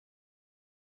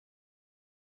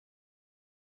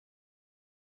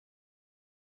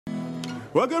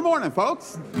Well, good morning,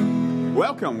 folks.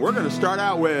 Welcome. We're going to start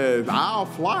out with I'll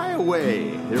Fly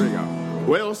Away. Here we go.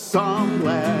 Well, some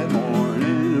glad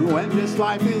morning when this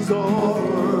life is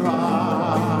over,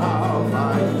 I'll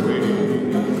fly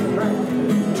away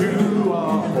to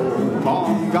a home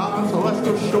on God's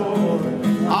celestial shore.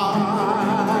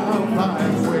 I'll fly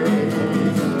away.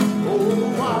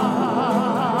 Oh,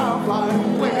 I'll fly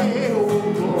away.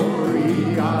 Oh,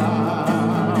 glory,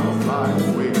 I'll fly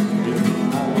away.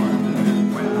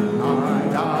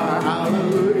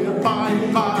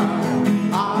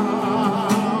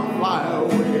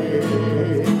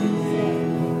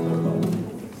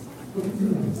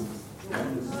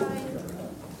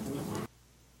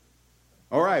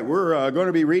 All right, we're going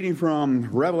to be reading from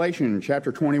Revelation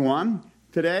chapter 21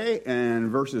 today and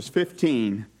verses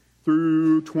 15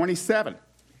 through 27.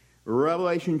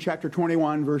 Revelation chapter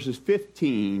 21, verses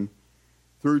 15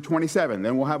 through 27.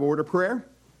 Then we'll have a word of prayer.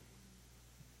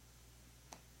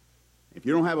 If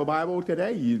you don't have a Bible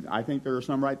today, I think there are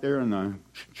some right there in the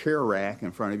chair rack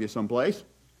in front of you someplace.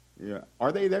 Yeah.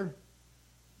 Are they there?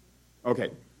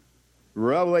 Okay.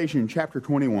 Revelation chapter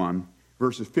 21,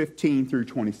 verses 15 through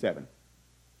 27.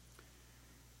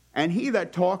 And he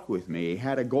that talked with me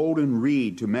had a golden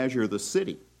reed to measure the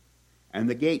city, and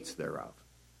the gates thereof,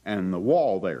 and the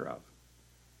wall thereof.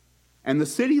 And the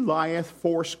city lieth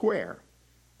foursquare,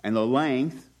 and the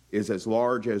length is as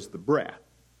large as the breadth.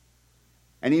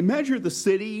 And he measured the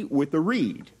city with the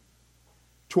reed,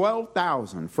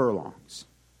 12,000 furlongs.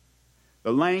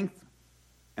 The length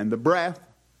and the breadth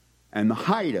and the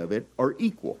height of it are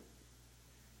equal.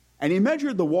 And he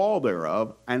measured the wall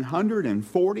thereof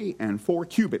 144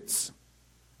 cubits,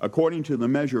 according to the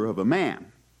measure of a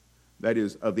man, that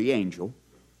is, of the angel.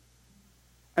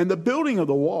 And the building of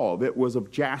the wall of it was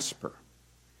of jasper,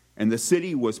 and the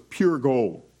city was pure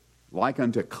gold, like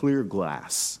unto clear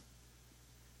glass.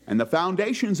 And the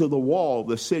foundations of the wall of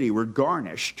the city were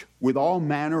garnished with all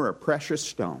manner of precious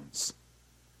stones.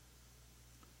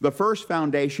 The first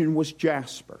foundation was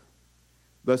jasper,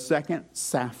 the second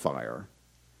sapphire,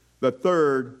 the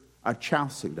third a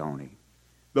chalcedony,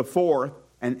 the fourth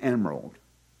an emerald,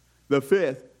 the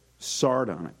fifth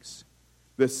sardonyx,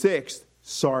 the sixth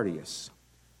sardius,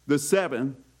 the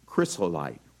seventh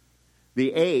chrysolite,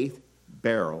 the eighth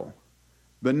beryl,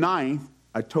 the ninth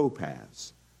a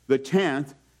topaz, the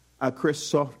 10th a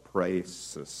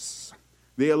chrysoprasus,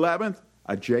 the 11th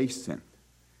a jacinth,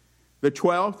 the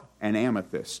 12th an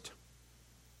amethyst.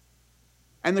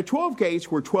 And the 12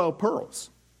 gates were 12 pearls.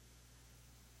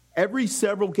 Every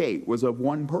several gate was of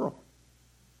one pearl.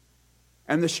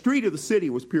 And the street of the city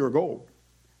was pure gold,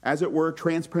 as it were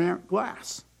transparent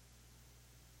glass.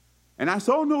 And I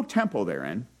saw no temple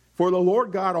therein, for the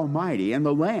Lord God Almighty and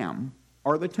the Lamb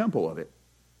are the temple of it.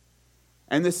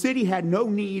 And the city had no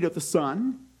need of the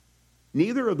sun,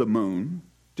 neither of the moon,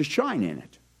 to shine in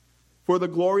it. For the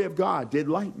glory of God did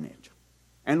lighten it,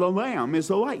 and the Lamb is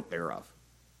the light thereof.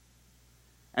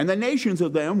 And the nations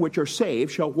of them which are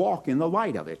saved shall walk in the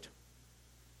light of it.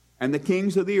 And the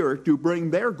kings of the earth do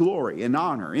bring their glory and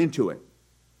honor into it.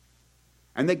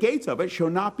 And the gates of it shall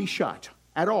not be shut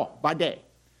at all by day,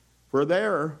 for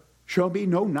there shall be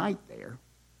no night there.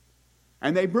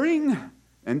 And they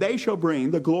shall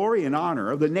bring the glory and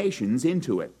honor of the nations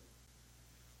into it.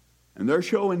 And there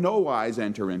shall in no wise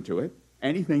enter into it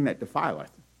anything that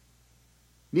defileth,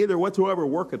 neither whatsoever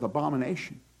worketh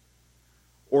abomination,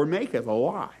 or maketh a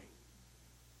lie,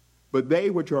 but they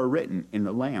which are written in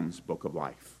the Lamb's book of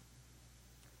life.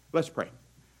 Let's pray.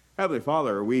 Heavenly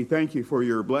Father, we thank you for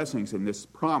your blessings in this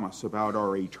promise about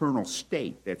our eternal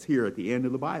state that's here at the end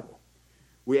of the Bible.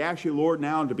 We ask you, Lord,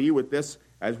 now to be with us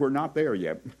as we're not there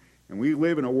yet. And we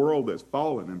live in a world that's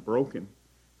fallen and broken,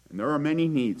 and there are many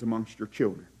needs amongst your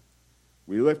children.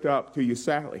 We lift up to you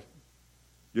Sally,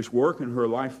 just work in her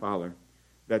life, Father,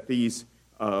 that these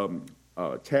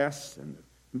tests and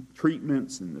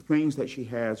treatments and the things that she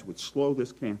has would slow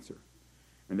this cancer,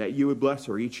 and that you would bless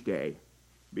her each day.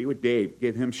 Be with Dave,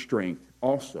 give him strength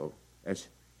also as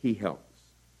he helps.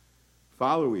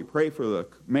 Father, we pray for the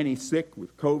many sick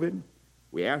with COVID.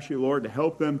 We ask you, Lord, to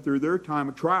help them through their time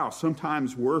of trial,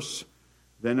 sometimes worse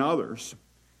than others.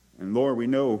 And Lord, we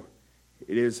know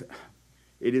it is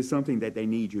something that they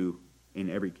need you in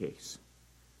every case.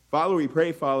 Father, we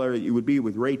pray, Father, that you would be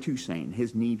with Ray Toussaint,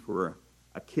 his need for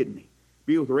a kidney.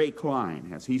 Be with Ray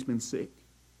Klein as he's been sick.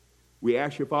 We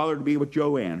ask you, Father, to be with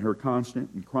Joanne, her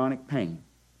constant and chronic pain.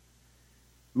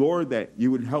 Lord, that you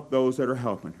would help those that are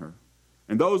helping her.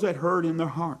 And those that hurt in their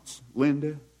hearts,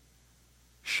 Linda,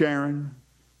 Sharon,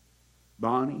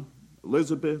 Bonnie,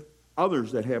 Elizabeth,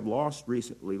 others that have lost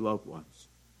recently loved ones.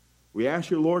 We ask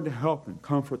you, Lord, to help and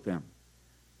comfort them.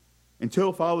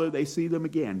 until, Father, they see them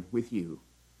again with you.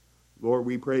 Lord,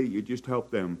 we pray you just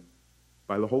help them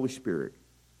by the Holy Spirit.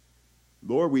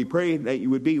 Lord, we pray that you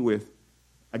would be with,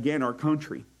 again, our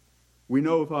country. We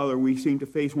know, Father, we seem to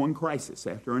face one crisis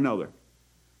after another.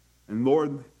 And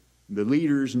Lord, the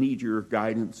leaders need your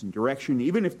guidance and direction.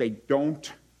 Even if they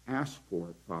don't ask for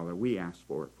it, Father, we ask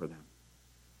for it for them.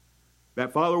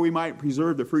 That, Father, we might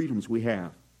preserve the freedoms we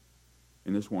have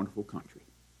in this wonderful country.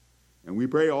 And we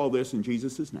pray all this in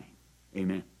Jesus' name.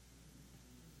 Amen.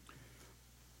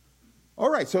 All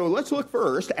right, so let's look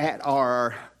first at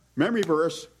our memory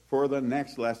verse for the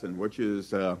next lesson, which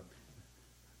is the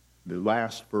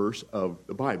last verse of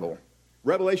the Bible.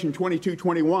 Revelation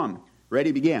 22:21.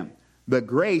 Ready, begin. The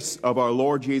grace of our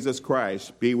Lord Jesus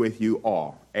Christ be with you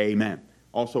all. Amen.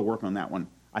 Also work on that one.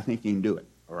 I think you can do it.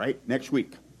 All right, next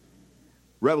week.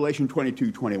 Revelation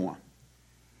 22:21.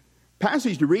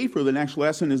 Passage to read for the next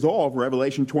lesson is all of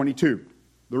Revelation 22,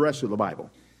 the rest of the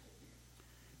Bible.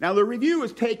 Now, the review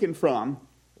is taken from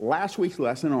last week's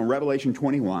lesson on Revelation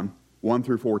 21, 1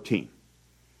 through 14.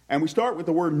 And we start with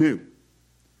the word new.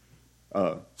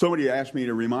 Somebody asked me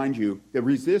to remind you to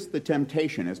resist the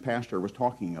temptation, as Pastor was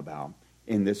talking about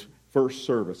in this first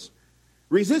service.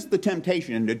 Resist the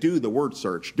temptation to do the word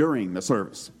search during the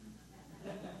service.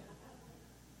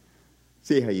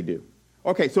 See how you do.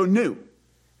 Okay, so new.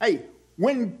 Hey,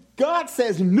 when God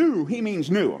says new, he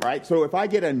means new, right? So if I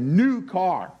get a new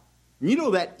car, you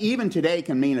know that even today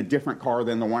can mean a different car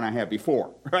than the one I had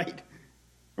before, right?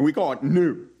 And we call it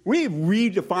new. We've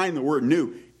redefined the word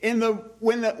new.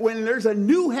 When there's a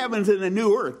new heavens and a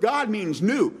new earth, God means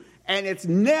new. And it's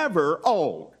never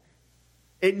old.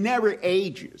 It never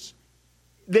ages.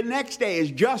 The next day is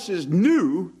just as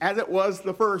new as it was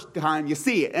the first time you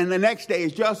see it. And the next day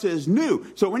is just as new.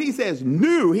 So when he says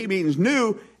new, he means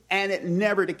new, and it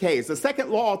never decays. The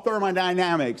second law of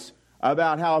thermodynamics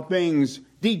about how things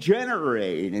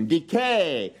degenerate and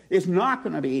decay is not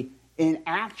going to be in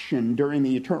action during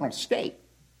the eternal state.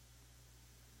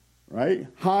 Right?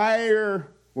 Higher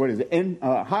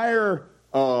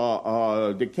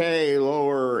decay,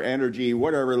 lower energy,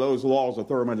 whatever those laws of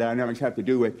thermodynamics have to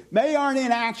do with, they aren't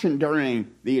in action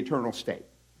during the eternal state.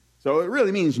 So it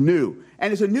really means new.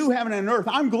 And it's a new heaven and earth.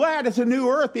 I'm glad it's a new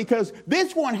earth because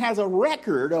this one has a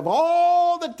record of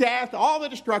all the death, all the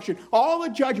destruction, all the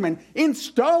judgment in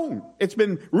stone. It's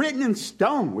been written in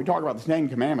stone. We talk about the Ten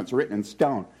Commandments written in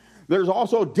stone. There's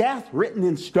also death written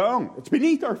in stone. It's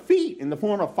beneath our feet in the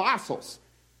form of fossils.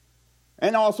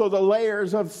 And also the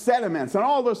layers of sediments and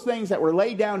all those things that were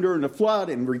laid down during the flood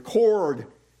and record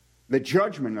the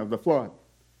judgment of the flood.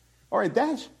 All right,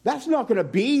 that's not going to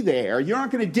be there. You're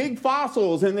not going to dig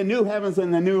fossils in the new heavens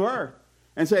and the new earth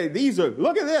and say,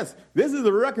 look at this. This is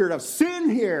the record of sin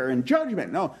here and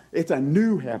judgment. No, it's a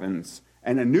new heavens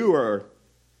and a new earth,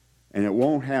 and it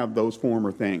won't have those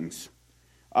former things.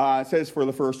 It says for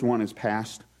the first one is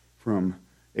passed from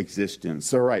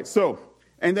existence. All right,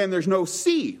 and then there's no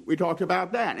sea. We talked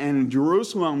about that. And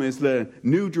Jerusalem is the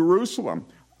new Jerusalem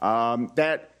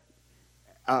that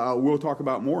we'll talk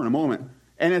about more in a moment.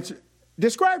 And it's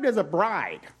described as a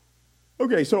bride.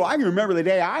 Okay, so I can remember the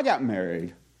day I got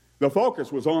married. The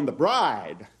focus was on the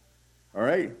bride. All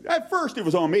right? At first it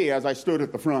was on me as I stood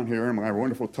at the front here in my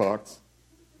wonderful tux.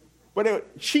 But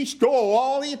she stole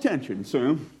all the attention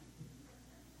soon.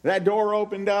 That door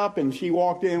opened up and she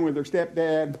walked in with her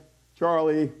stepdad,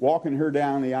 Charlie, walking her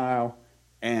down the aisle.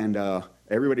 And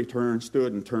everybody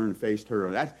stood and faced her.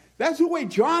 That's the way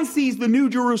John sees the new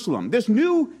Jerusalem. This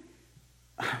new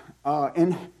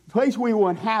and place we will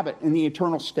inhabit in the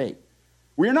eternal state.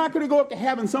 We're not going to go up to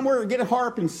heaven somewhere and get a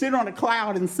harp and sit on a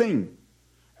cloud and sing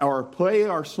or play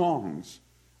our songs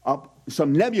up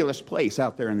some nebulous place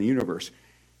out there in the universe.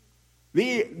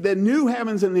 The new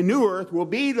heavens and the new earth will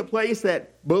be the place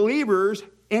that believers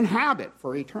inhabit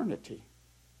for eternity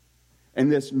in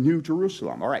this new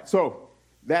Jerusalem. All right, so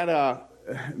that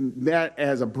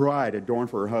as a bride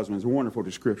adorned for her husband is a wonderful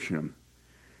description.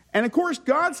 And of course,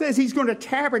 God says he's going to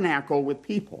tabernacle with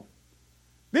people.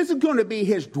 This is going to be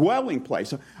his dwelling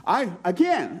place. I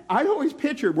always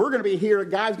pictured we're going to be here,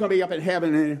 God's going to be up in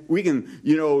heaven, and we can,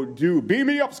 do beam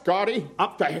me up, Scotty,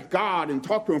 up to God and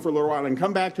talk to him for a little while and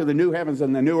come back to the new heavens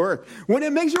and the new earth. When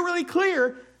it makes it really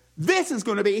clear, this is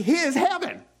going to be his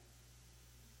heaven.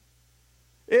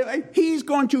 He's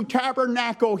going to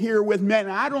tabernacle here with men.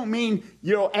 I don't mean,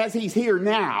 as he's here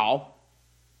now,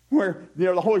 where,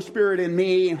 the Holy Spirit in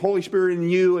me and Holy Spirit in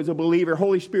you as a believer,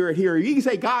 Holy Spirit here. You can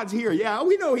say God's here. Yeah,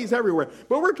 we know he's everywhere.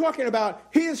 But we're talking about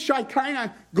his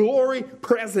Shekinah glory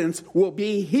presence will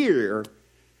be here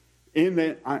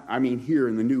here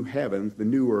in the new heavens, the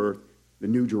new earth, the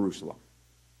new Jerusalem.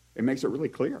 It makes it really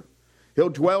clear. He'll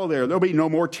dwell there. There'll be no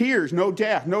more tears, no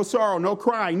death, no sorrow, no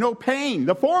crying, no pain.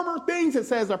 The former things, it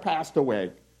says, are passed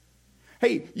away.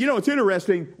 Hey, you know, it's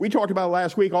interesting. We talked about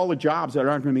last week all the jobs that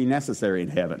aren't going to be necessary in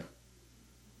heaven.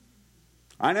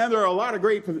 I know there are a lot of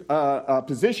great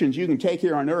positions you can take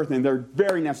here on earth, and they're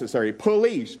very necessary.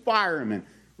 Police, firemen,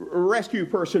 rescue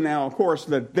personnel, of course,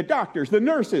 the doctors, the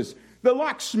nurses, the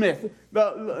locksmith,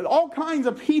 all kinds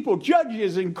of people,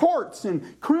 judges and courts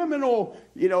and criminal,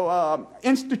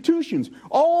 institutions.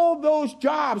 All those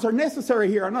jobs are necessary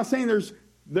here. I'm not saying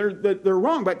they're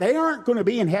wrong, but they aren't going to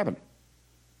be in heaven.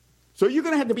 So you're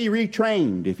going to have to be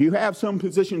retrained. If you have some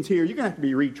positions here, you're going to have to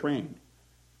be retrained.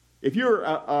 If you're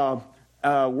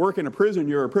work in a prison,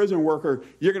 you're a prison worker,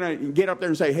 you're going to get up there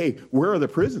and say, hey, where are the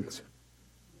prisons?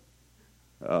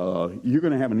 You're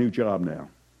going to have a new job now.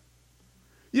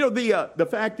 You know, the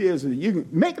fact is, you can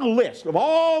make a list of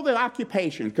all the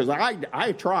occupations, because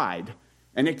I tried,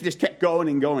 and it just kept going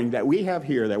and going, that we have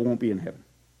here that won't be in heaven.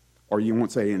 Or you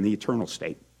won't say in the eternal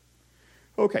state.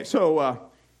 Okay, so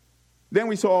then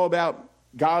we saw about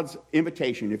God's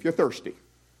invitation. If you're thirsty,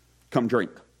 come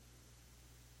drink.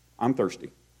 I'm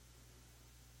thirsty.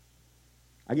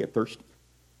 I get thirsty.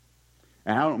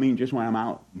 And I don't mean just when I'm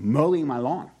out mowing my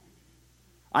lawn.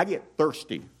 I get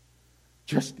thirsty.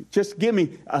 Just give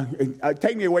me,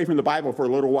 take me away from the Bible for a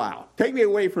little while. Take me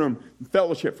away from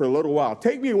fellowship for a little while.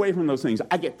 Take me away from those things.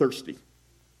 I get thirsty.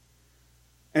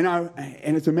 And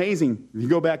it's amazing. You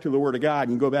go back to the Word of God,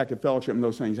 and you go back to fellowship and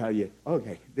those things,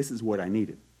 okay, this is what I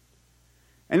needed.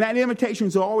 And that invitation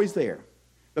is always there.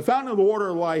 The fountain of the water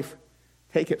of life,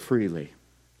 take it freely.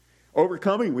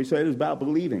 Overcoming, we said, is about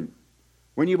believing.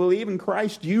 When you believe in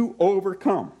Christ, you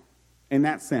overcome in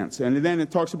that sense. And then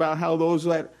it talks about how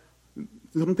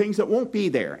some things that won't be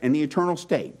there in the eternal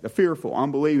state, the fearful,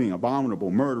 unbelieving,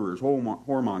 abominable, murderers,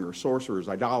 whoremongers, sorcerers,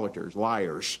 idolaters,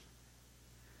 liars.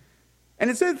 And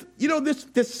it says,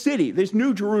 this city, this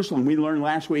New Jerusalem we learned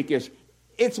last week,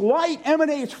 its light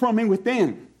emanates from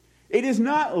within. It is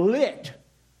not lit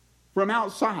from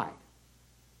outside.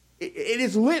 It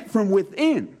is lit from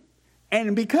within.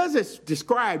 And because it's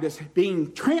described as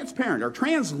being transparent or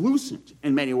translucent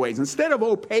in many ways, instead of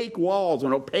opaque walls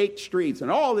and opaque streets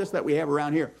and all this that we have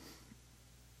around here,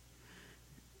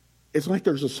 it's like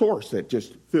there's a source that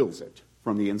just fills it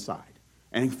from the inside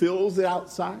and fills it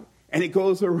outside, and it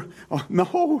goes around the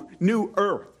whole new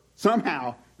earth.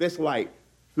 Somehow, this light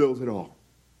fills it all.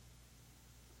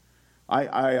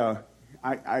 I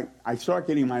start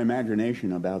getting my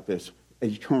imagination about this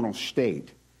eternal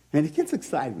state. And it gets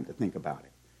exciting to think about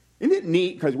it. Isn't it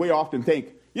neat? Because we often think,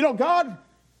 God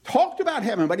talked about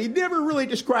heaven, but he never really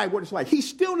described what it's like. He's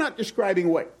still not describing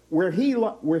where he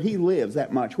lives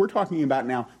that much. We're talking about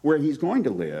now where he's going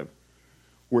to live,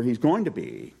 where he's going to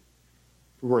be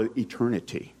for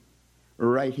eternity,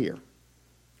 right here.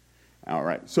 All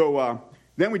right. So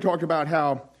then we talked about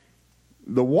how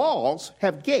the walls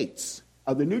have gates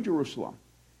of the New Jerusalem,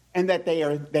 and that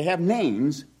they have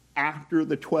names after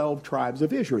the 12 tribes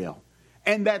of Israel.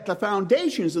 And that the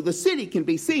foundations of the city can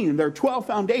be seen. There are 12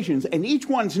 foundations, and each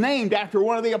one's named after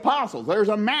one of the apostles. There's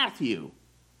a Matthew.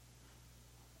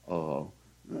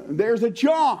 There's a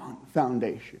John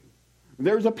foundation.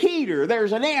 There's a Peter.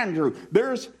 There's an Andrew.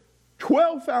 There's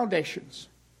 12 foundations.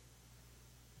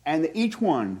 And each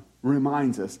one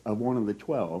reminds us of one of the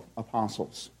 12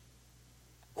 apostles.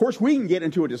 Of course, we can get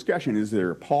into a discussion. Is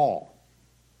there Paul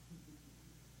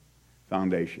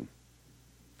foundation?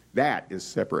 That is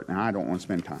separate, and I don't want to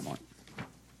spend time on it.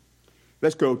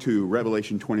 Let's go to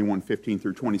Revelation 21:15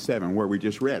 through 27, where we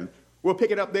just read. We'll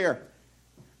pick it up there.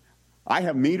 I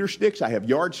have meter sticks, I have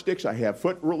yardsticks, I have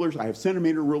foot rulers, I have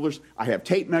centimeter rulers, I have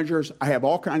tape measures, I have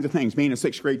all kinds of things. Being a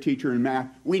 6th grade teacher in math,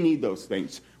 we need those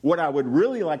things. What I would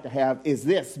really like to have is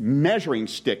this measuring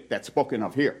stick that's spoken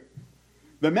of here.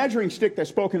 The measuring stick that's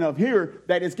spoken of here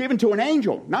that is given to an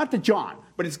angel, not to John,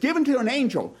 but it's given to an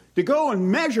angel to go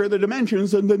and measure the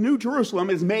dimensions, and the New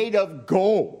Jerusalem is made of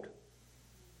gold.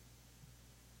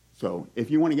 So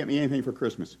if you want to get me anything for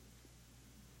Christmas,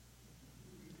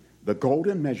 the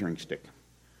golden measuring stick.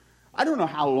 I don't know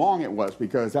how long it was,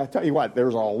 because I tell you what,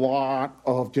 there's a lot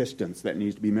of distance that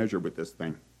needs to be measured with this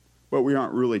thing. But we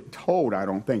aren't really told, I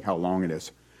don't think, how long it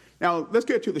is. Now, let's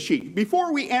get to the sheet.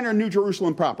 Before we enter New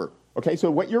Jerusalem proper, okay,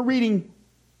 so what you're reading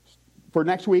for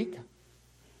next week,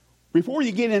 before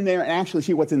you get in there and actually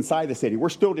see what's inside the city, we're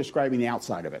still describing the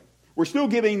outside of it. We're still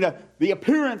giving the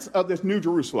appearance of this New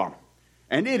Jerusalem.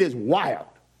 And it is wild.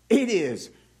 It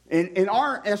is, in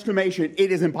our estimation,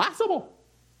 it is impossible.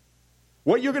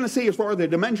 What you're going to see as far as the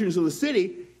dimensions of the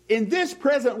city in this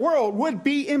present world would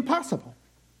be impossible.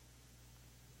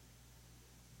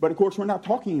 But of course, we're not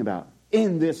talking about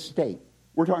in this state.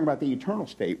 We're talking about the eternal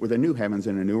state with a new heavens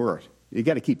and a new earth. You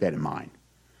got to keep that in mind.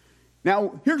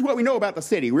 Now, here's what we know about the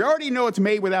city. We already know it's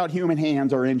made without human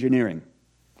hands or engineering.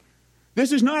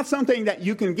 This is not something that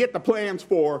you can get the plans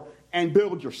for and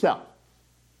build yourself.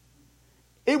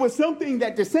 It was something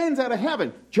that descends out of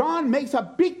heaven. John makes a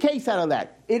big case out of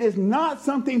that. It is not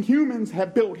something humans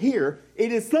have built here.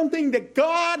 It is something that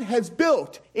God has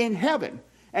built in heaven,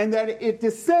 and that it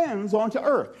descends onto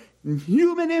earth.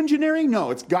 Human engineering?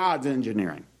 No, it's God's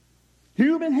engineering.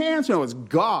 Human hands? No, it's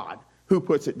God who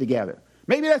puts it together.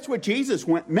 Maybe that's what Jesus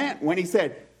meant when he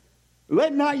said,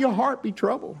 let not your heart be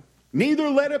troubled, neither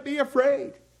let it be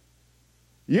afraid.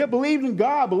 You believed in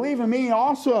God, believe in me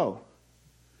also.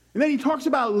 And then he talks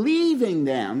about leaving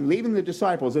the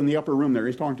disciples in the upper room there.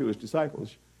 He's talking to his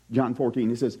disciples. John 14,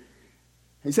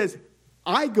 he says,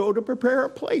 I go to prepare a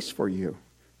place for you.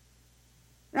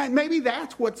 And maybe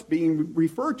that's what's being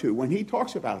referred to when he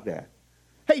talks about that.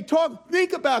 Hey,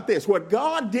 think about this. What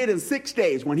God did in 6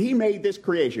 days when he made this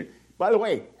creation. By the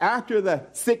way, after the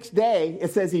sixth day,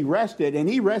 it says he rested, and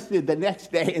he rested the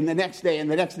next day, and the next day, and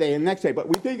the next day, and the next day. But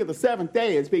we think of the seventh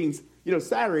day as being,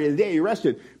 Saturday, the day he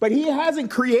rested. But he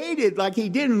hasn't created like he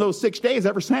did in those 6 days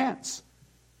ever since.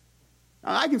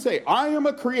 Now, I can say, I am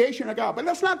a creation of God, but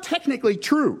that's not technically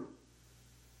true.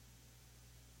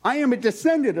 I am a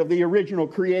descendant of the original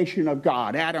creation of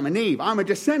God, Adam and Eve. I'm a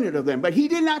descendant of them. But he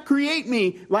did not create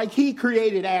me like he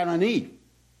created Adam and Eve.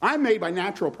 I'm made by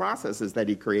natural processes that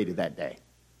he created that day.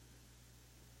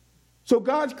 So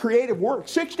God's creative work,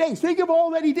 6 days. Think of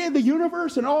all that he did, the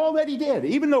universe and all that he did,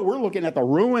 even though we're looking at the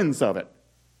ruins of it.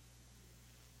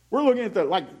 We're looking at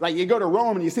like you go to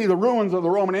Rome and you see the ruins of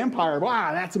the Roman Empire.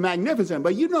 Wow, that's magnificent.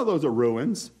 But those are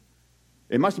ruins.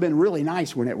 It must have been really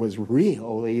nice when it was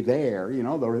really there,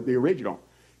 the original.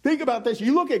 Think about this.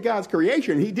 You look at God's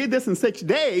creation. He did this in 6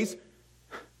 days,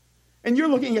 and you're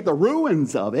looking at the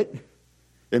ruins of it.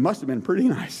 It must have been pretty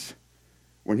nice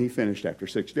when he finished after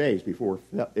 6 days before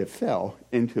it fell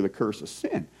into the curse of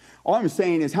sin. All I'm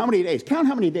saying is how many days? Count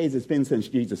how many days it's been since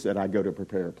Jesus said, I go to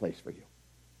prepare a place for you.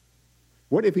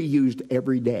 What if he used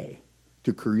every day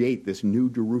to create this new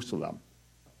Jerusalem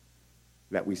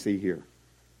that we see here?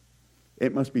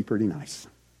 It must be pretty nice.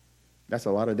 That's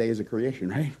a lot of days of creation,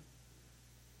 right?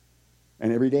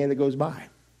 And every day that goes by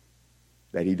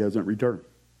that he doesn't return,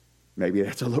 maybe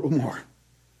that's a little more.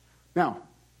 Now,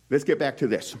 let's get back to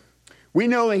this. We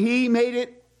know that he made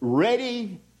it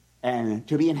ready and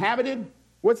to be inhabited.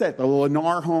 What's that, the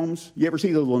Lennar homes? You ever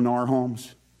see the Lennar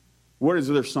homes? What does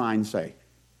their sign say?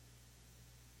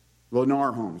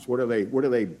 Lennar homes, what do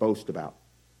they boast about?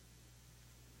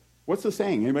 What's the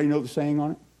saying? Anybody know the saying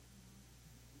on it?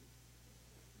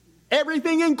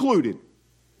 Everything included.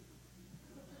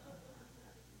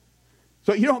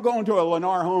 So you don't go into a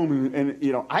Lennar home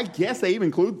and I guess they even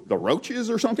include the roaches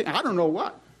or something. I don't know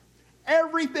what.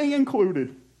 Everything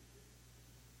included.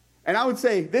 And I would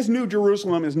say this new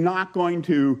Jerusalem is not going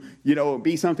to,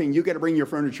 be something you got to bring your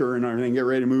furniture and everything, get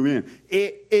ready to move in.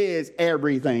 It is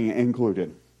everything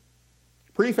included.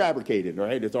 Prefabricated,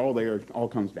 right? It's all there. It all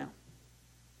comes down.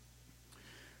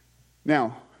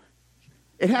 Now,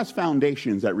 it has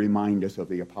foundations that remind us of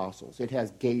the apostles. It has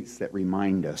gates that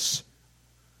remind us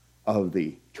of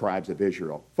the tribes of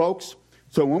Israel. Folks,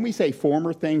 so when we say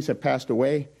former things have passed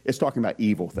away, it's talking about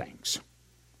evil things.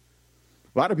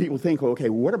 A lot of people think, okay,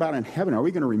 what about in heaven? Are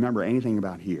we going to remember anything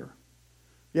about here?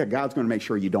 Yeah, God's going to make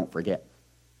sure you don't forget.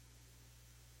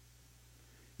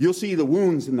 You'll see the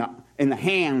wounds in the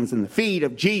hands and the feet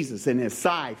of Jesus in his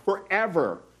side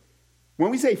forever. When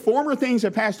we say former things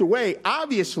have passed away,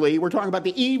 obviously we're talking about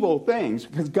the evil things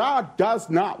because God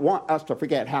does not want us to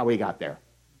forget how we got there.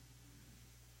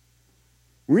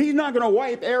 He's not going to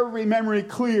wipe every memory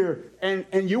clear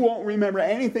and you won't remember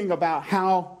anything about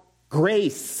how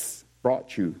grace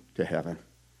brought you to heaven.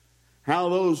 How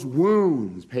those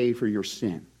wounds paid for your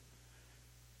sin.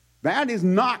 That is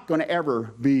not going to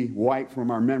ever be wiped from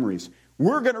our memories.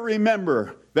 We're going to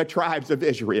remember the tribes of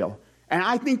Israel. And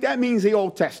I think that means the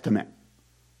Old Testament.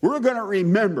 We're going to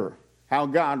remember how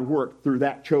God worked through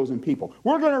that chosen people.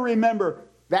 We're going to remember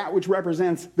that which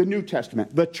represents the New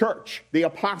Testament, the church, the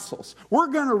apostles. We're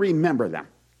going to remember them.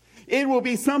 It will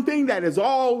be something that is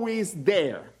always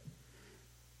there.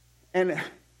 And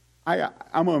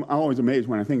I'm always amazed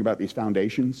when I think about these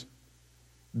foundations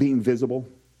being visible.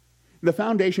 The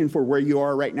foundation for where you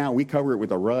are right now, we cover it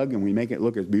with a rug and we make it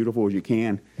look as beautiful as you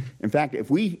can. In fact, if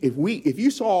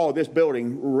you saw this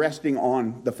building resting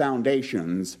on the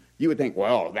foundations, you would think,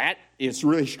 well, that is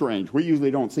really strange. We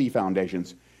usually don't see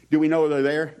foundations. Do we know they're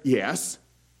there? Yes.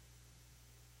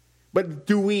 But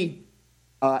do we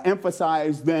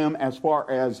emphasize them as far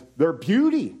as their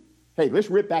beauty. Hey, let's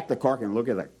rip back the carpet and look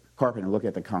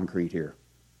at the concrete here.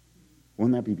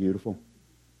 Wouldn't that be beautiful?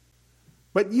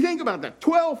 But you think about the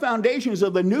 12 foundations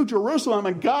of the New Jerusalem,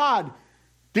 and God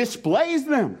displays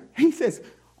them. He says,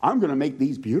 I'm going to make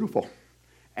these beautiful.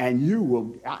 And you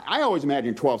will, I always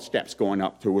imagine 12 steps going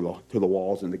up to the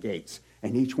walls and the gates,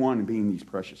 and each one being these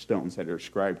precious stones that are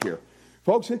described here.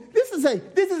 Folks, this is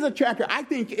a chapter. I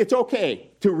think it's okay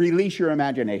to release your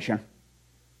imagination,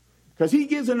 because he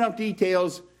gives enough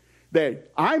details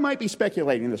that I might be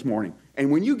speculating this morning.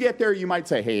 And when you get there, you might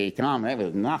say, hey, Tom, that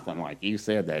was nothing like you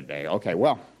said that day. Okay,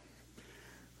 well,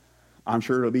 I'm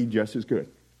sure it'll be just as good,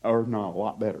 or not a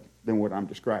lot better than what I'm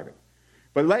describing.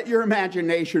 But let your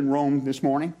imagination roam this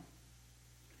morning.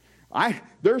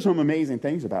 There's some amazing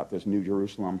things about this New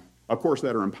Jerusalem, of course,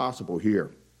 that are impossible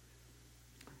here.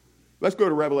 Let's go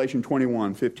to Revelation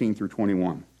 21, 15 through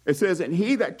 21. It says, and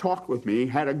he that talked with me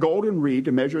had a golden reed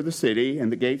to measure the city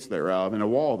and the gates thereof and the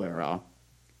wall thereof.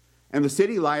 And the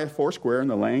city lieth foursquare, and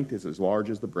the length is as large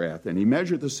as the breadth. And he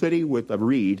measured the city with a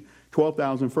reed,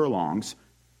 12,000 furlongs.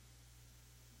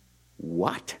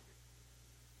 What?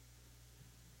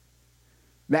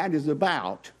 That is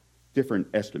about, different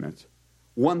estimates,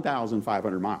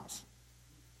 1,500 miles.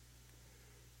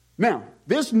 Now,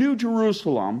 this New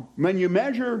Jerusalem, when you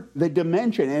measure the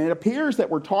dimension, and it appears that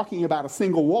we're talking about a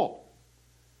single wall,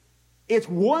 it's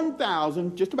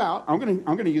 1,000, just about, I'm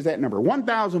going to use that number,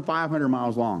 1,500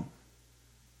 miles long.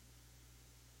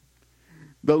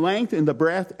 The length and the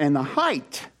breadth and the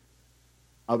height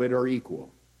of it are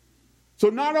equal. So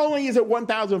not only is it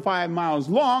 1,005 miles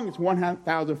long, it's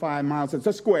 1,005 miles, it's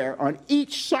a square on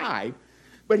each side,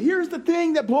 but here's the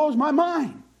thing that blows my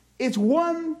mind. It's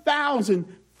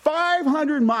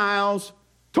 1,500 miles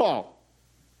tall.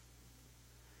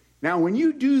 Now, when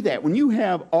you do that, when you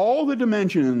have all the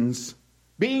dimensions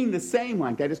being the same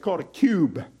like that, it's called a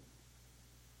cube.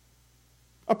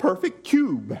 A perfect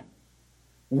cube.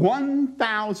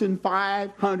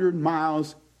 1,500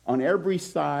 miles on every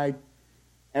side,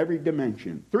 every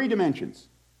dimension. 3 dimensions.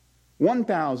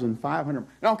 1,500.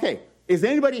 Okay, is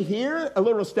anybody here a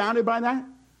little astounded by that?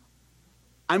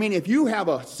 I mean, if you have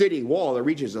a city wall that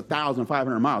reaches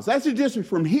 1,500 miles, that's the distance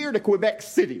from here to Quebec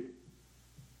City.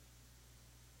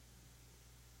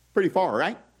 Pretty far,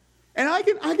 right? And I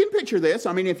can picture this.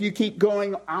 I mean, if you keep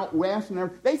going out west, and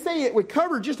they say it would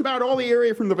cover just about all the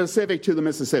area from the Pacific to the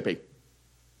Mississippi.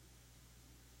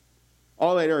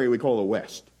 All that area we call the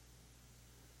West.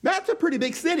 That's a pretty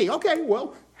big city. Okay,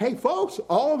 well, hey, folks,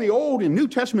 all the Old and New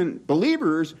Testament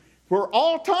believers for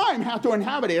all time have to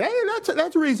inhabit it. Hey,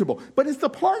 that's reasonable. But it's the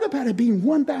part about it being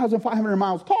 1,500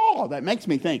 miles tall that makes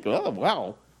me think, oh,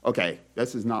 well, okay,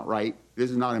 this is not right.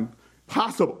 This is not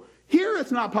impossible. Here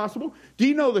it's not possible. Do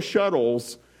you know the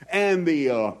shuttles and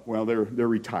they're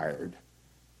retired.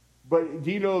 But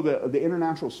do you know the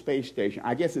International Space Station,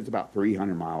 I guess it's about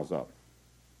 300 miles up.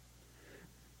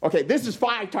 Okay, this is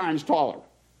 5 times taller.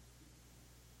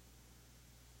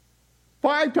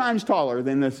 5 times taller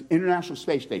than this International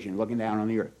Space Station looking down on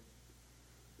the Earth.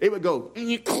 It would go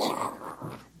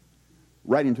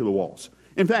right into the walls.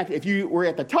 In fact, if you were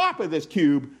at the top of this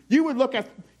cube, you would look at,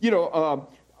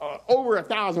 over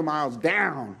 1,000 miles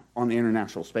down on the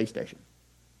International Space Station.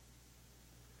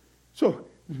 So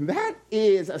that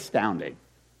is astounding.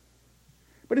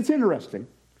 But it's interesting.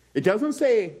 It doesn't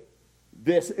say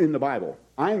this in the Bible.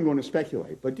 I am going to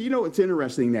speculate. But do you know it's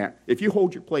interesting that if you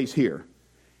hold your place here,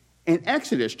 in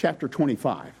Exodus chapter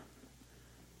 25,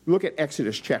 look at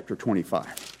Exodus chapter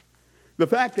 25. The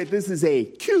fact that this is a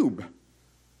cube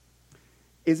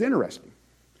is interesting.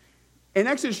 In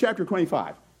Exodus chapter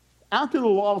 25, after the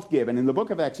law is given in the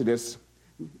book of Exodus,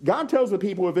 God tells the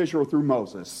people of Israel through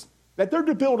Moses that they're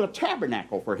to build a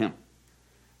tabernacle for him.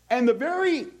 And the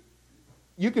very,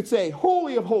 you could say,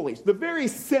 holy of holies, the very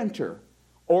center,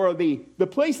 or the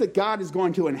place that God is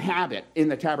going to inhabit in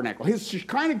the tabernacle. His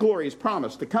Shekinah glory is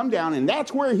promised to come down, and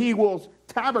that's where he will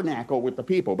tabernacle with the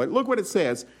people. But look what it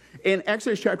says in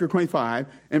Exodus chapter 25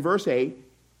 and verse 8.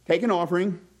 Take an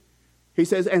offering. He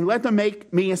says, and let them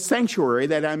make me a sanctuary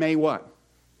that I may what?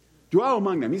 Dwell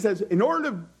among them. He says, in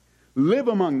order to live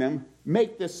among them,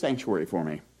 make this sanctuary for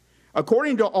me.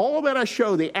 According to all that I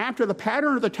show thee, after the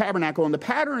pattern of the tabernacle and the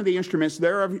pattern of the instruments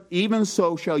thereof, even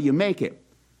so shall you make it.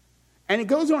 And it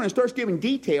goes on and starts giving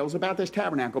details about this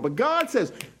tabernacle. But God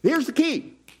says, here's the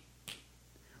key.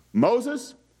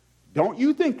 Moses, don't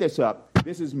you think this up.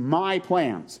 This is my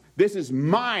plans. This is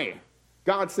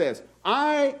God says,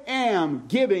 I am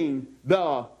giving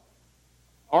the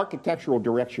architectural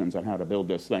directions on how to build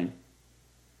this thing.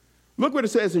 Look what it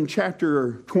says in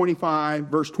chapter 25,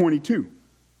 verse 22.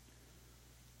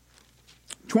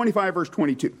 25, verse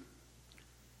 22.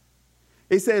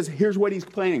 It says, here's what he's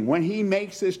planning. When he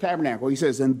makes this tabernacle, he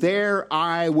says, and there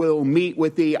I will meet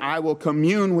with thee, I will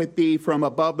commune with thee from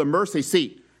above the mercy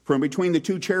seat, from between the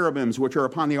two cherubims which are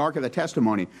upon the ark of the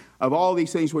testimony, of all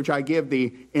these things which I give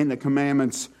thee in the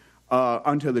commandments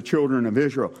unto the children of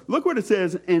Israel. Look what it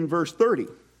says in verse 30.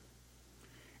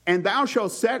 And thou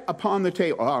shalt set upon the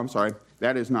table. Oh, I'm sorry.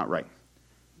 That is not right.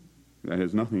 That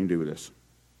has nothing to do with this.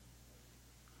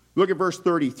 Look at verse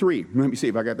 33. Let me see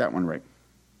if I got that one right.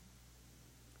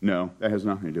 No, that has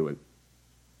nothing to do with it.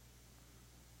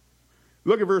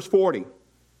 Look at verse 40.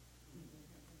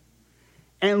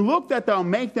 And look that thou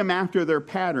make them after their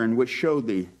pattern which showed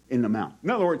thee in the mount.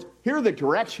 In other words, here are the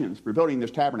directions for building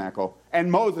this tabernacle,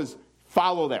 and Moses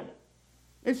followed them.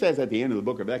 It says at the end of the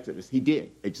book of Exodus, he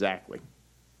did exactly.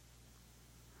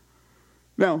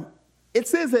 Now, it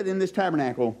says that in this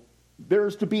tabernacle,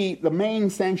 there's to be the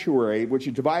main sanctuary, which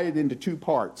is divided into two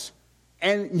parts.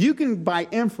 And you can, by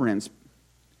inference,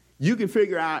 you can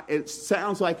figure out, it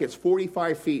sounds like it's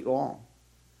 45 feet long.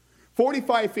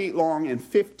 45 feet long and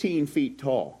 15 feet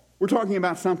tall. We're talking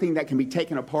about something that can be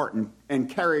taken apart and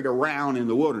carried around in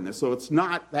the wilderness, so it's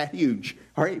not that huge.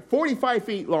 All right, 45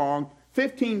 feet long,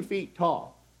 15 feet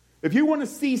tall. If you want to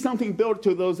see something built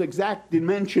to those exact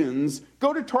dimensions,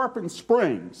 go to Tarpon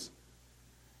Springs.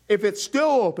 If it's still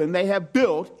open, they have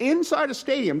built inside a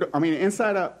stadium,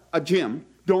 inside a gym.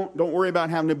 Don't worry about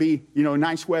having to be,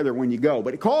 nice weather when you go.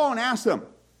 But call and ask them.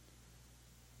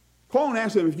 Call and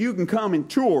ask them if you can come and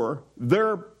tour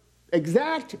their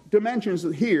exact dimensions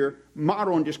here,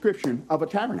 model and description of a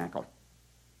tabernacle.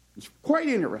 It's quite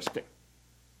interesting.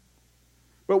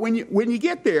 But when you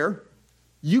get there,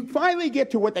 you finally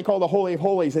get to what they call the Holy of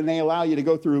Holies, and they allow you to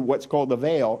go through what's called the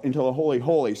veil into the Holy of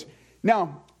Holies.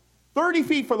 Now, 30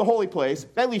 feet for the holy place,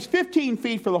 at least 15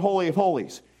 feet for the Holy of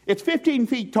Holies. It's 15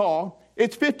 feet tall,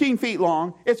 it's 15 feet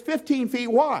long, it's 15 feet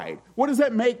wide. What does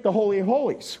that make the Holy of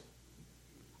Holies?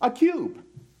 A cube.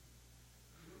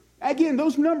 Again,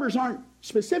 those numbers aren't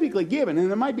specifically given, and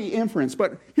there might be inference,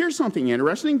 but here's something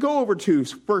interesting. Go over to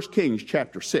 1 Kings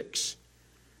chapter 6.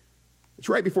 It's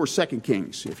right before 2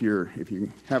 Kings, if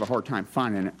you have a hard time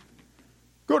finding it.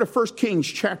 Go to 1 Kings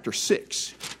chapter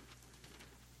 6.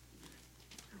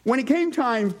 When it came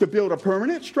time to build a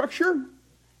permanent structure,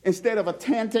 instead of a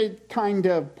tented kind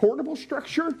of portable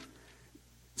structure,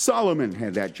 Solomon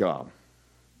had that job.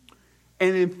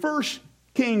 And in 1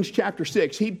 Kings chapter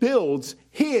 6, he builds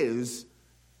his,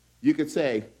 you could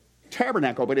say,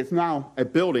 tabernacle, but it's now a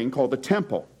building called the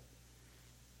temple.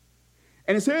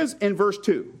 And it says in verse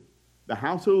 2, the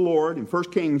house of the Lord, in 1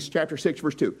 Kings chapter 6,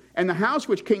 verse 2, and the house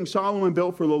which King Solomon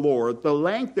built for the Lord, the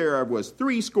length thereof was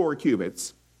 60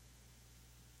 cubits,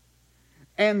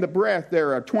 and the breadth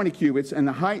thereof 20 cubits, and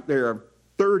the height thereof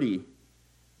 30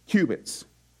 cubits.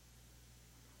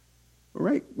 All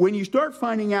right? When you start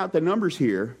finding out the numbers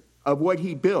here of what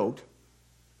he built,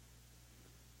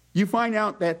 you find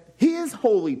out that his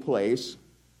holy place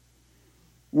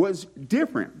was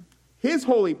different. His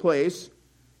holy place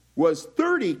was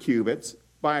 30 cubits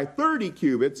by 30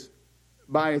 cubits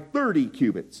by 30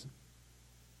 cubits.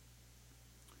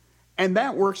 And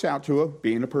that works out to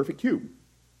being a perfect cube.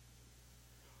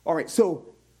 All right,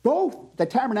 so both the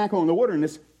tabernacle in the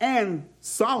wilderness and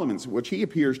Solomon's, which he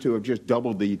appears to have just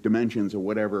doubled the dimensions of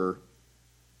whatever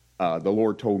the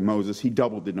Lord told Moses, he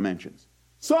doubled the dimensions.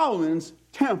 Solomon's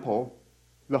temple,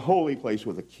 the holy place,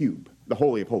 was a cube. The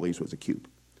Holy of Holies was a cube.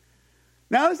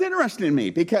 Now, it's interesting to me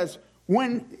because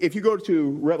if you go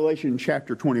to Revelation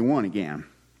chapter 21 again,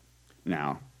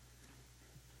 now,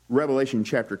 Revelation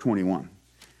chapter 21.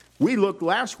 We looked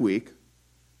last week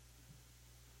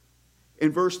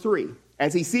in verse 3.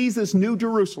 As he sees this new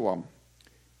Jerusalem,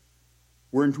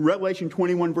 we're in Revelation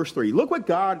 21, verse 3. Look what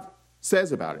God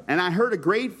says about it. And I heard a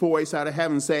great voice out of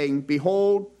heaven saying,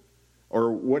 behold,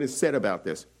 or what is said about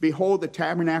this, behold, the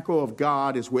tabernacle of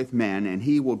God is with men, and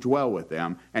he will dwell with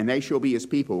them, and they shall be his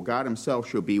people. God himself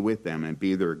shall be with them and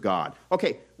be their God.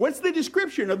 Okay, what's the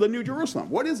description of the New Jerusalem?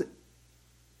 What is it?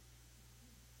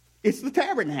 It's the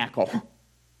tabernacle.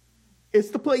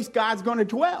 It's the place God's going to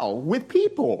dwell with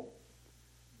people.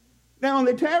 Now, in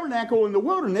the tabernacle in the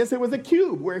wilderness, it was a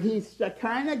cube where his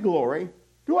Shekinah glory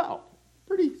dwelt.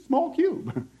 Pretty small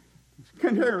cube,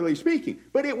 comparatively speaking.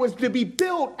 But it was to be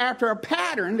built after a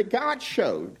pattern that God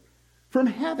showed from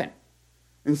heaven.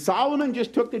 And Solomon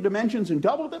just took the dimensions and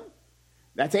doubled them.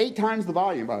 That's 8 times the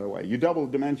volume, by the way. You double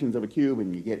the dimensions of a cube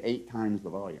and you get 8 times the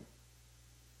volume.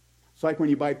 It's like when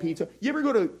you buy pizza. You ever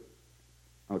go to...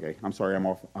 Okay, I'm sorry, I'm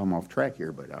off track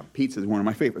here, but pizza is one of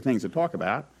my favorite things to talk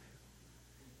about.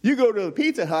 You go to the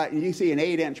Pizza Hut and you see an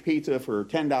 8-inch pizza for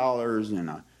 $10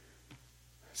 and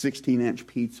 16-inch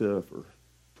pizza for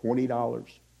 $20.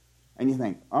 And you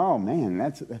think, oh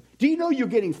man, do you know you're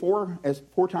getting four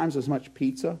times as much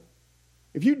pizza?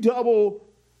 If you double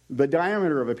the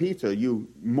diameter of a pizza, you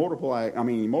multiply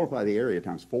the area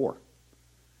times 4.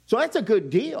 So that's a good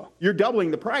deal. You're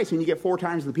doubling the price and you get 4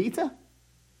 times the pizza?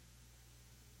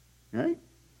 Right?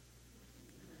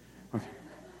 Okay.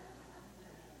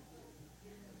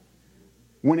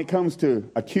 When it comes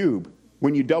to a cube,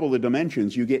 when you double the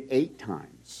dimensions, you get 8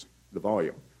 times the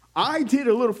volume. I did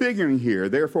a little figuring here,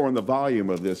 therefore, on the volume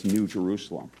of this New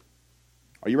Jerusalem.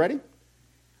 Are you ready?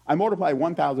 I multiply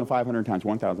 1,500 times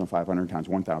 1,500 times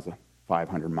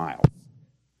 1,500 miles.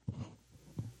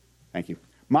 Thank you.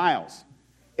 Miles.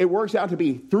 It works out to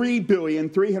be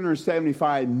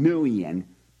 3,375,000,000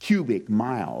 cubic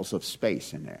miles of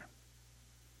space in there.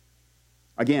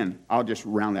 Again, I'll just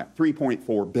round that.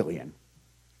 3.4 billion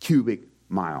cubic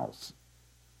miles.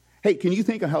 Hey, can you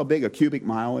think of how big a cubic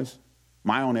mile is?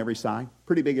 Mile on every side.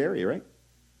 Pretty big area, right?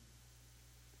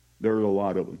 There are a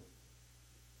lot of them.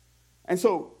 And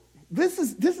so this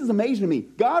is amazing to me.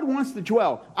 God wants to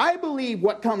dwell. I believe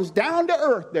what comes down to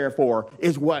earth, therefore,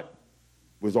 is what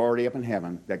was already up in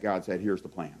heaven, that God said, here's the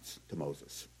plans to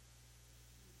Moses.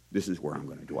 This is where I'm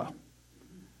going to dwell.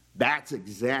 That's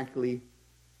exactly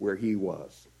where he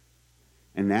was.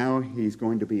 And now he's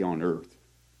going to be on earth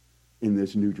in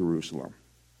this New Jerusalem.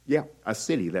 Yeah, a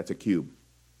city that's a cube.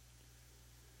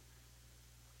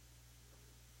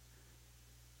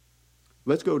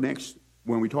 Let's go next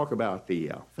when we talk about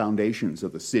the foundations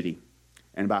of the city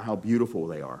and about how beautiful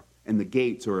they are. And the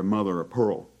gates are a mother of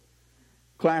pearl.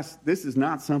 Class, this is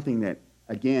not something that,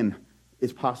 again,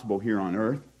 is possible here on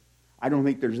earth. I don't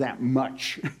think there's that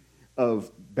much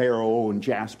of beryl and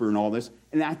jasper and all this.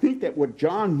 And I think that what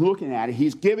John's looking at,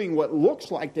 he's giving what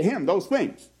looks like to him, those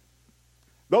things,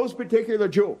 those particular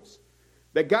jewels,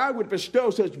 that God would bestow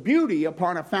such beauty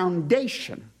upon a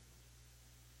foundation.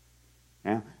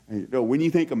 Now, when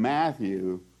you think of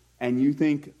Matthew and you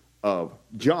think of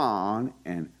John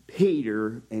and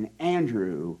Peter and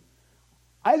Andrew,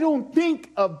 I don't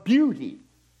think of beauty.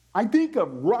 I think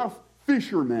of rough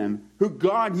fishermen who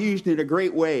God used in a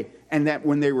great way, and that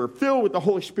when they were filled with the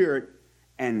Holy Spirit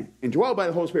and indwelled by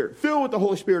the Holy Spirit, filled with the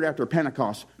Holy Spirit after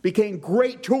Pentecost, became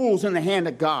great tools in the hand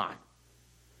of God.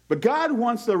 But God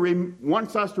wants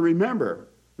us to remember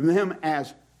them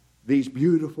as these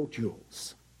beautiful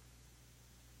jewels.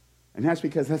 And that's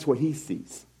because that's what he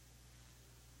sees.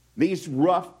 These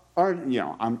rough,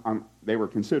 they were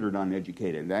considered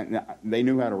uneducated. They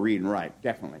knew how to read and write,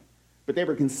 definitely. But they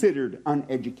were considered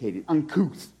uneducated,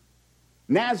 uncouth.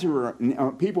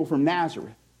 People from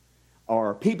Nazareth,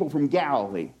 or people from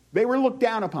Galilee, they were looked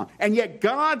down upon. And yet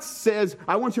God says,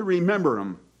 I want you to remember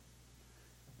them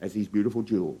as these beautiful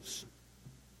jewels.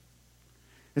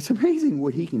 It's amazing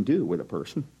what he can do with a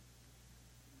person.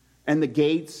 And the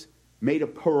gates made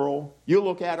of pearl. You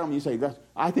look at them and you say,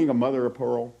 I think a mother of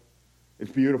pearl.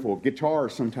 It's beautiful.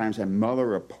 Guitars sometimes have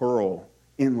mother of pearl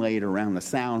inlaid around the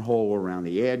sound hole, around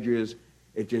the edges.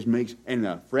 It just makes, and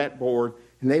the fretboard,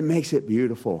 and they makes it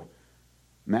beautiful.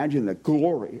 Imagine the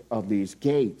glory of these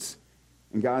gates.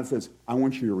 And God says, I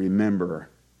want you to remember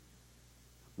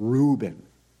Reuben.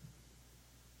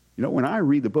 You know, when I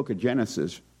read the book of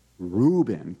Genesis,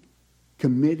 Reuben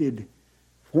committed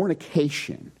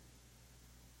fornication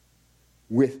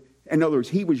with, in other words,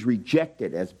 he was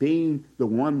rejected as being the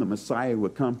one the Messiah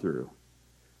would come through.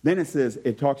 Then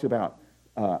it talks about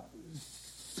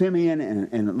Simeon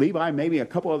and Levi, maybe a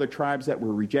couple other tribes that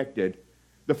were rejected.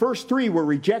 The first 3 were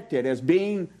rejected as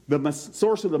being the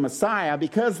source of the Messiah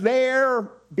because their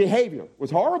behavior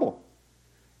was horrible.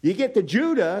 You get to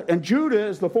Judah, and Judah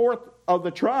is the 4th of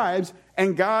the tribes,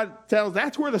 and God tells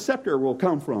that's where the scepter will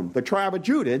come from, the tribe of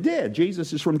Judah. It did.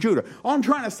 Jesus is from Judah. All I'm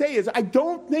trying to say is I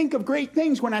don't think of great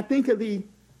things when I think of the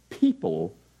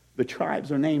people the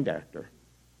tribes are named after.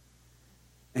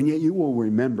 And yet you will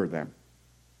remember them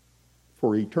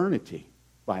for eternity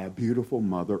by a beautiful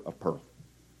mother of pearl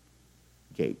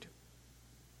gate.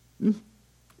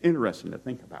 Interesting to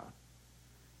think about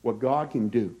what God can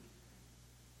do.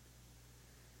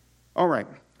 All right.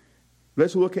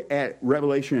 Let's look at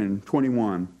Revelation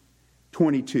 21,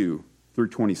 22 through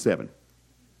 27.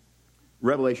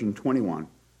 Revelation 21,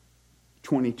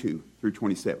 22 through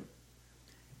 27.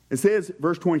 It says,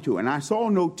 verse 22, and I saw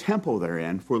no temple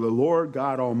therein, for the Lord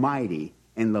God Almighty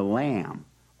and the Lamb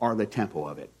are the temple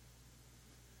of it.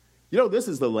 You know, this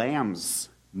is the Lamb's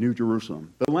New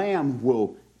Jerusalem. The Lamb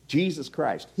will, Jesus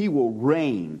Christ, he will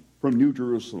reign from New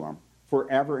Jerusalem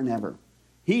forever and ever.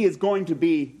 He is going to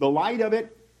be the light of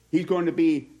it. He's going to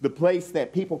be the place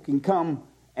that people can come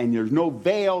and there's no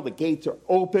veil. The gates are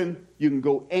open. You can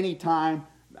go anytime.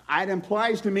 It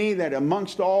implies to me that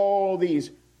amongst all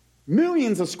these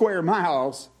millions of square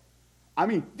miles, I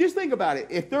mean, just think about it.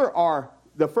 If there are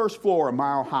the first floor a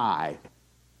mile high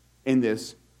in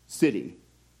this city,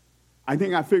 I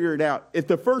think I figured it out. If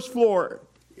the first floor,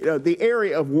 the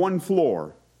area of one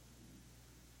floor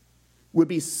would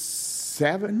be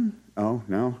the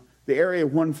area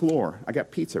of one floor. I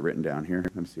got pizza written down here.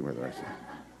 Let me see where the rest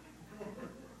is.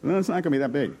 No, it's not going to be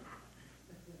that big.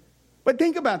 But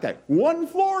think about that. One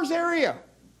floor's area.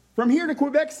 From here to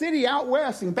Quebec City, out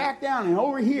west, and back down, and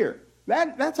over here.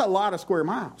 That's a lot of square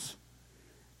miles.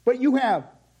 But you have,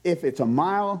 if it's a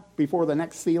mile before the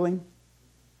next ceiling,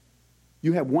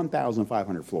 you have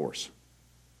 1,500 floors.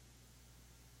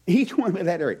 Each one in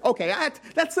that area. Okay,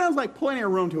 that sounds like plenty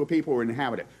of room to people who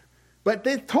inhabit it. But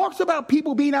it talks about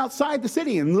people being outside the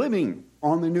city and living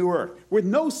on the new earth with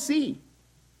no sea.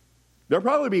 There'll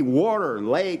probably be water and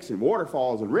lakes and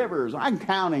waterfalls and rivers. I'm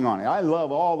counting on it. I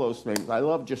love all those things. I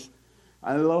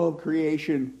love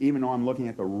creation, even though I'm looking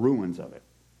at the ruins of it.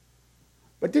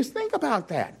 But just think about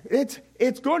that.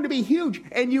 It's going to be huge,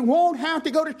 and you won't have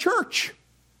to go to church.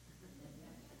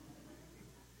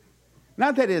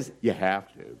 Not that is, you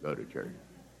have to go to church.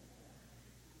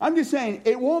 I'm just saying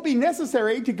it won't be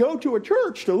necessary to go to a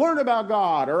church to learn about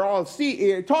God or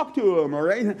talk to Him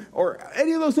or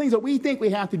any of those things that we think we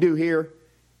have to do here,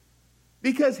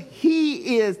 because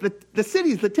He is the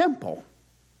city's the temple.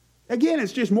 Again,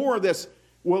 it's just more of this.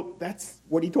 Well, that's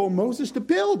what He told Moses to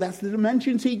build. That's the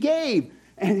dimensions He gave,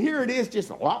 and here it is, just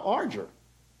a lot larger.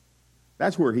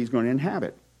 That's where He's going to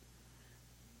inhabit.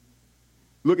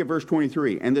 Look at verse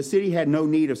 23. And the city had no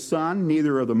need of sun,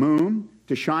 neither of the moon,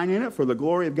 to shine in it, for the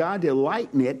glory of God did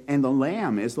lighten it, and the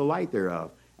Lamb is the light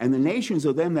thereof. And the nations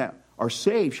of them that are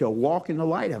saved shall walk in the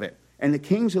light of it. And the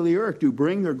kings of the earth do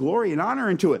bring their glory and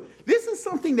honor into it. This is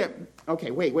something that,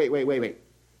 okay, wait.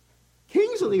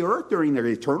 Kings of the earth during their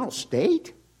eternal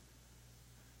state?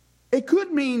 It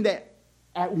could mean that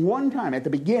at one time, at the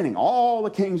beginning, all the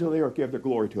kings of the earth give their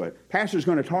glory to it. Pastor's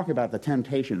going to talk about the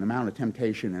temptation, the amount of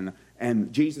temptation,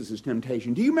 and Jesus'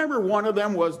 temptation. Do you remember one of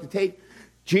them was to take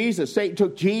Jesus? Satan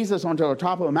took Jesus onto the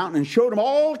top of a mountain and showed him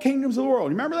all the kingdoms of the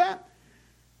world. You remember that?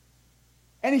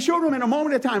 And he showed him in a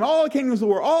moment of time all the kingdoms of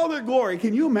the world, all their glory.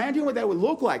 Can you imagine what that would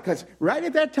look like? Because right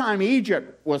at that time,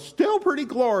 Egypt was still pretty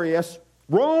glorious.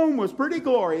 Rome was pretty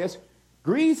glorious.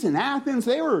 Greece and Athens,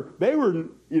 they were,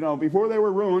 before they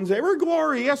were ruins, they were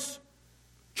glorious.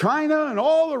 China and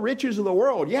all the riches of the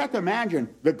world. You have to imagine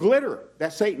the glitter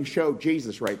that Satan showed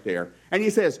Jesus right there. And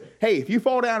he says, hey, if you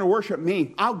fall down and worship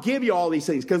me, I'll give you all these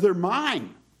things because they're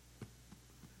mine.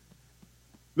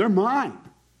 They're mine.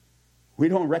 We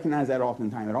don't recognize that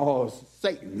oftentimes at all as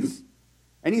Satan's.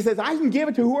 And he says, I can give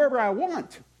it to whoever I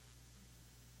want.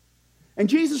 And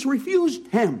Jesus refused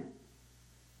him.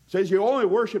 Says you only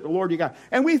worship the Lord your God.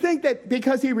 And we think that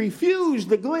because he refused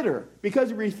the glitter, because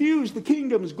he refused the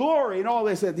kingdom's glory and all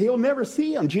this, that he'll never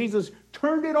see him. Jesus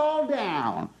turned it all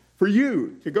down for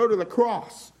you to go to the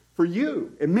cross, for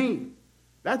you and me.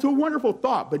 That's a wonderful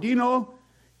thought. But do you know,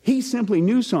 he simply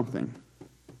knew something.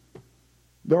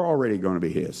 They're already going to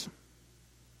be his.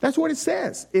 That's what it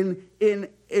says in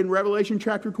Revelation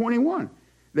chapter 21.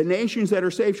 The nations that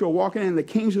are saved shall walk in, and the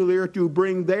kings of the earth do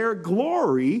bring their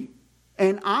glory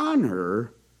and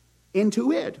honor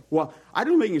into it. Well, I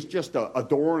don't think it's just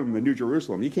adorn the New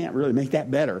Jerusalem. You can't really make that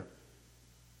better.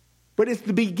 But it's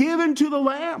to be given to the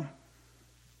Lamb.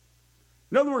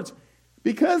 In other words,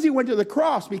 because he went to the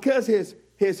cross, because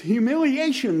his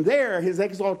humiliation there, his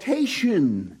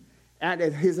exaltation at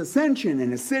his ascension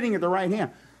and his sitting at the right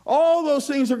hand, all those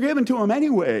things are given to him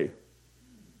anyway.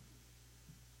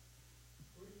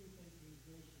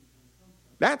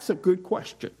 That's a good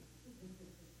question.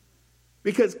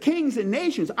 Because kings and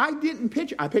nations, I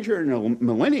picture it in a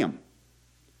millennium.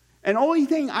 And the only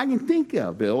thing I can think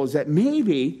of, Bill, is that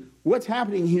maybe what's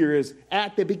happening here is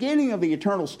at the beginning of the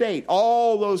eternal state,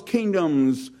 all those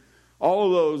kingdoms,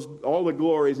 all the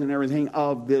glories and everything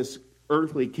of this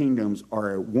earthly kingdoms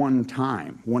are at one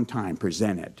time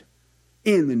presented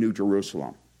in the New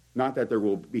Jerusalem. Not that there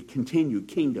will be continued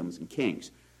kingdoms and kings.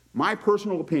 My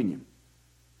personal opinion.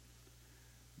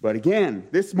 But again,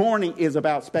 this morning is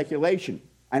about speculation.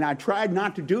 And I tried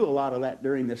not to do a lot of that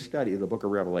during this study of the book of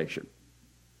Revelation.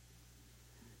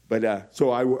 But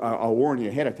so I'll warn you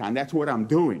ahead of time, that's what I'm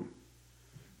doing.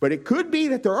 But it could be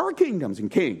that there are kingdoms and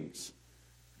kings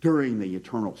during the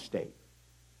eternal state.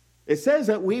 It says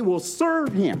that we will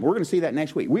serve him. We're going to see that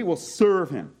next week. We will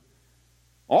serve him.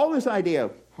 All this idea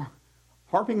of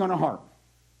harping on a harp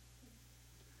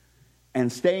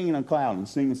and staying in a cloud and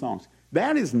singing songs,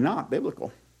 that is not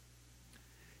biblical.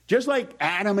 Just like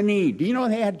Adam and Eve. Do you know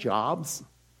they had jobs?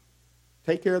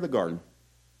 Take care of the garden.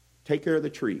 Take care of the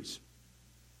trees.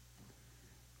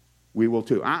 We will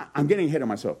too. I'm getting ahead of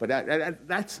myself, but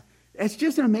that's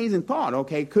just an amazing thought,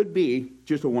 okay? Could be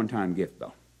just a one-time gift,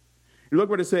 though. And look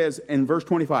what it says in verse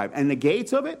 25. And the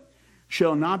gates of it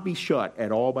shall not be shut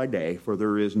at all by day, for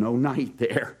there is no night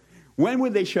there. When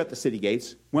would they shut the city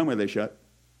gates? When would they shut?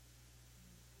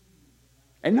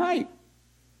 At night.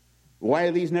 Why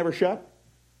are these never shut?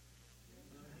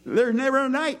 There's never a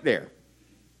night there.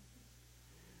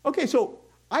 Okay, so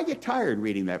I get tired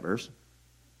reading that verse.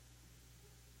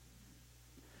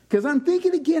 Because I'm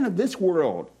thinking again of this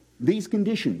world, these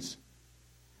conditions.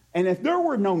 And if there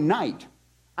were no night,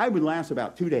 I would last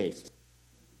about 2 days.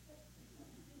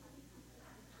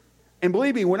 And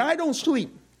believe me, when I don't sleep,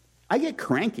 I get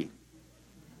cranky.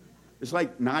 It's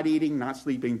like not eating, not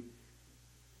sleeping.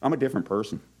 I'm a different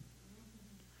person.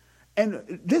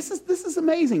 And this is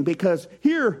amazing because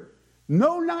here,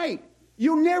 no night.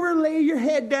 You never lay your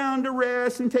head down to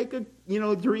rest and take a,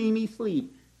 dreamy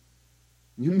sleep.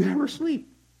 You never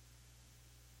sleep.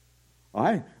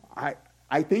 I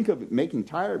think of it making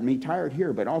me tired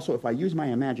here, but also if I use my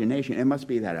imagination, it must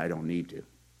be that I don't need to.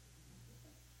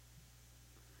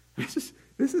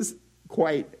 This is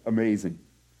quite amazing.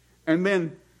 And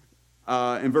then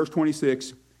in verse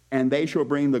 26, and they shall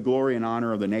bring the glory and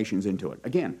honor of the nations into it.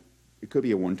 Again, it could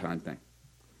be a one-time thing.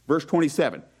 Verse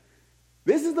 27.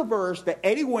 This is the verse that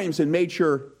Eddie Williamson made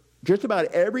sure just about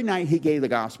every night he gave the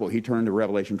gospel, he turned to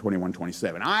Revelation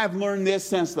 21:27. I've learned this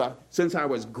since I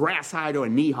was grass-high to a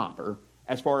knee-hopper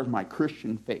as far as my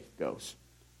Christian faith goes.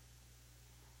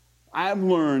 I've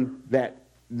learned that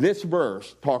this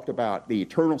verse talked about the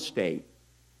eternal state.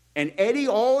 And Eddie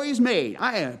always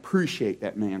I appreciate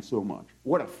that man so much.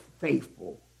 What a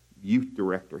faithful youth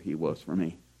director he was for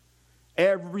me.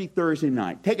 Every Thursday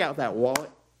night, take out that wallet,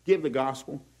 give the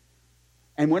gospel.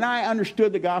 And when I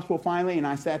understood the gospel finally, and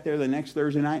I sat there the next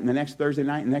Thursday night, and the next Thursday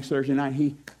night, and the next Thursday night,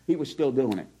 he was still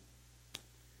doing it.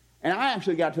 And I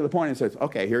actually got to the point and says,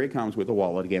 okay, here he comes with the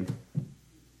wallet again.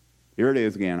 Here it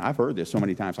is again. I've heard this so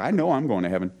many times. I know I'm going to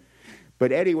heaven.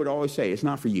 But Eddie would always say, it's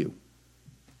not for you.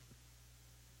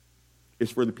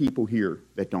 It's for the people here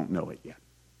that don't know it yet.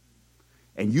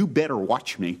 And you better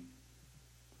watch me.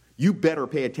 You better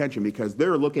pay attention because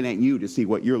they're looking at you to see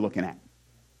what you're looking at.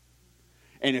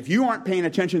 And if you aren't paying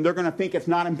attention, they're going to think it's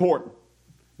not important.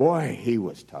 Boy, he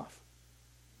was tough.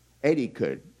 Eddie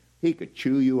could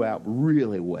chew you out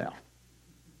really well.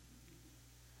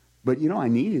 But I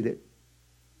needed it.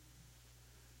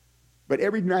 But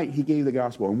every night he gave the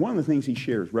gospel. And one of the things he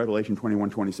shares, Revelation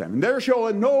 21:27. There shall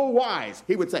in no wise,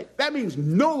 he would say, that means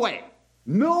no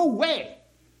way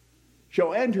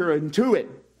shall enter into it.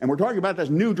 And we're talking about this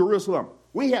New Jerusalem.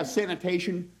 We have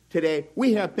sanitation today.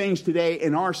 We have things today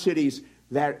in our cities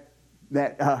that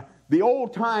the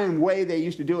old-time way they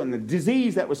used to do it, and the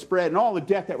disease that was spread, and all the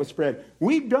death that was spread,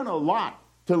 we've done a lot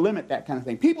to limit that kind of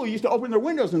thing. People used to open their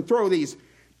windows and throw these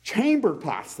chamber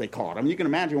pots, they called them. You can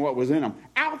imagine what was in them.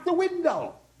 Out the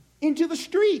window, into the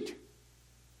street.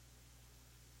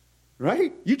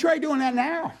 Right? You try doing that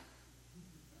now.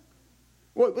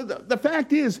 Well, the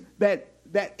fact is that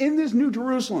in this New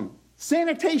Jerusalem,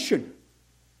 sanitation,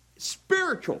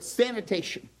 spiritual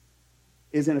sanitation,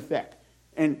 is in effect.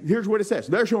 And here's what it says.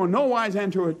 There shall in no wise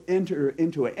enter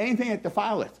into it anything that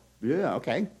defileth. Yeah,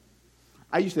 okay.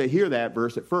 I used to hear that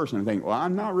verse at first and think, well,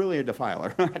 I'm not really a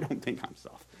defiler. I don't think I'm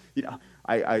so.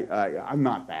 I'm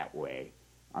not that way.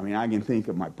 I mean, I can think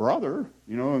of my brother,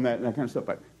 and that kind of stuff,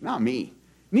 but not me.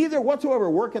 Neither whatsoever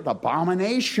worketh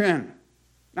abomination.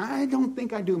 I don't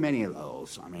think I do many of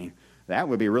those. I mean, that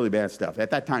would be really bad stuff.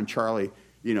 At that time, Charlie,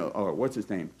 or what's his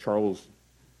name? Charles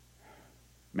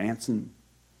Manson.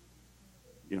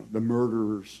 The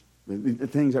murderers, the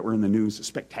things that were in the news, the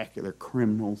spectacular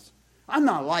criminals. I'm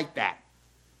not like that.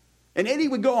 And Eddie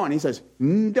would go on. He says,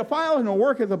 defile and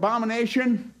worketh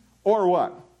abomination, or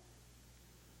what?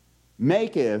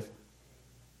 Maketh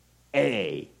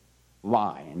a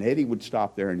lie. And Eddie would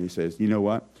stop there and he says, you know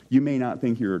what? You may not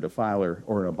think you're a defiler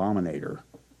or an abominator,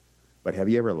 but have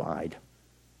you ever lied?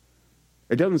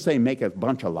 It doesn't say make a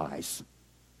bunch of lies.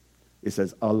 It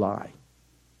says a lie.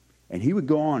 And he would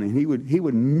go on and he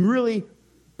would really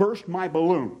burst my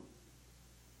balloon.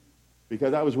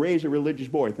 Because I was raised a religious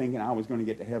boy thinking I was going to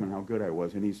get to heaven, how good I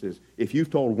was. And he says, if you've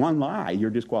told one lie, you're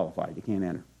disqualified. You can't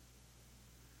enter.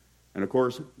 And of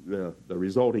course, the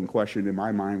resulting question in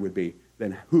my mind would be,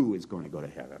 then who is going to go to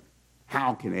heaven?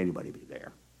 How can anybody be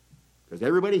there? Because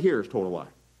everybody here has told a lie.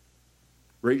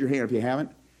 Raise your hand if you haven't,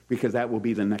 because that will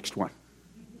be the next one.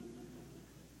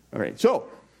 All right, so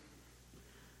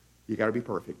you got to be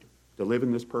perfect. to live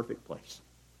in this perfect place.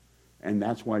 And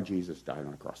that's why Jesus died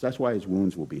on the cross. That's why his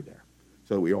wounds will be there,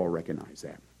 so that we all recognize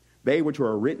that. They which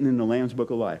are written in the Lamb's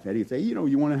Book of Life. Eddie say,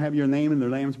 you want to have your name in the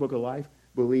Lamb's Book of Life?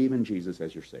 Believe in Jesus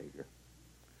as your Savior.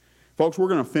 Folks, we're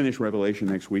going to finish Revelation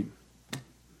next week.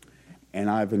 And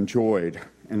I've enjoyed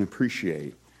and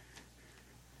appreciate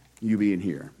you being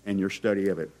here and your study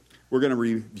of it. We're going to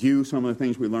review some of the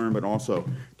things we learned, but also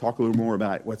talk a little more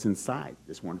about what's inside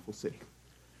this wonderful city.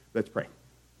 Let's pray.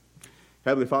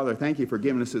 Heavenly Father, thank you for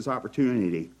giving us this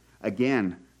opportunity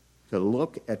again to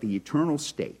look at the eternal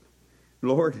state.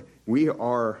 Lord, we're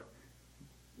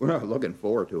looking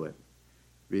forward to it,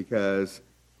 because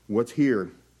what's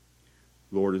here,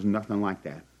 Lord, is nothing like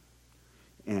that.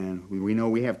 And we know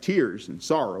we have tears and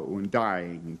sorrow and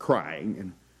dying and crying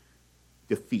and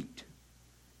defeat.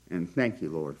 And thank you,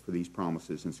 Lord, for these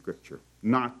promises in Scripture.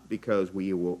 Not because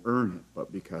we will earn it,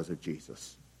 but because of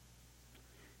Jesus.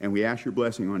 And we ask your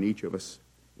blessing on each of us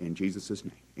in Jesus'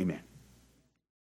 name. Amen.